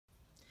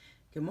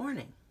Good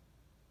morning.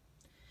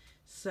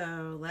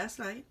 So last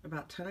night,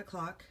 about 10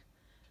 o'clock,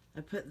 I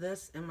put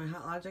this in my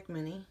Hot Logic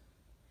Mini.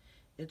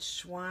 It's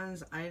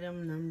Schwan's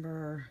item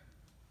number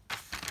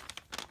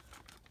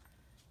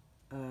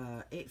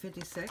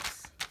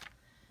 856.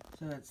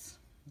 So it's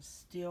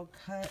steel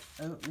cut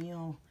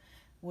oatmeal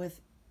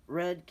with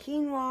red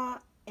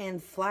quinoa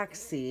and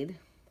flaxseed.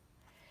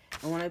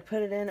 And when I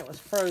put it in, it was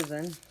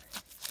frozen.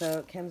 So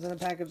it comes in a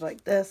package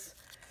like this.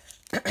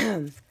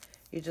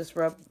 You just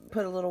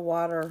put a little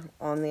water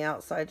on the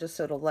outside just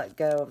so it'll let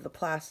go of the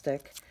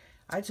plastic.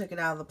 I took it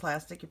out of the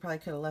plastic. You probably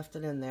could have left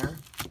it in there.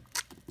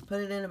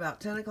 Put it in about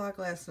 10 o'clock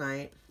last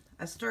night.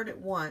 I stirred it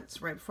once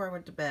right before I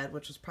went to bed,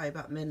 which was probably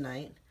about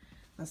midnight.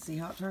 Let's see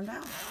how it turned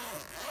out.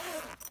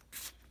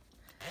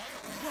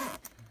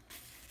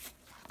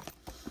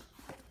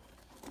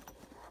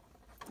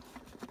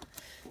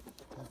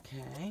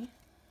 Okay.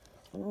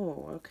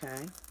 Oh,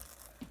 okay.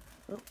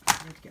 Oh,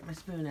 I need to get my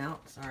spoon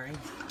out. Sorry.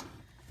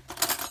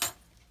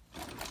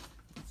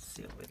 Let's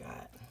see what we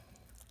got.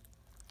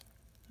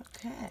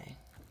 Okay.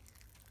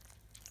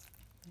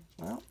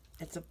 Well,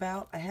 it's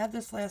about, I had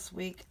this last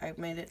week. I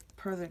made it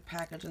per the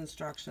package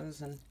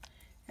instructions, and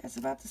it's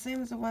about the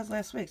same as it was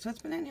last week. So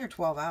it's been in here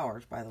 12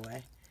 hours, by the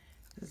way.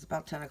 It's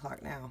about 10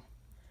 o'clock now.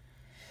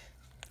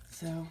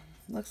 So,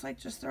 looks like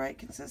just the right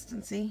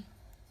consistency.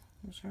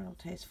 I'm sure it'll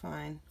taste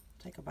fine.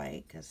 Take a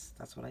bite, because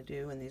that's what I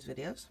do in these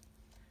videos.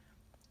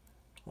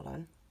 Hold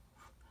on.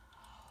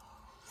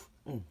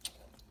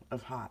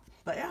 It's hot.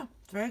 But yeah,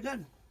 it's very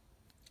good.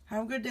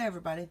 Have a good day,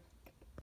 everybody.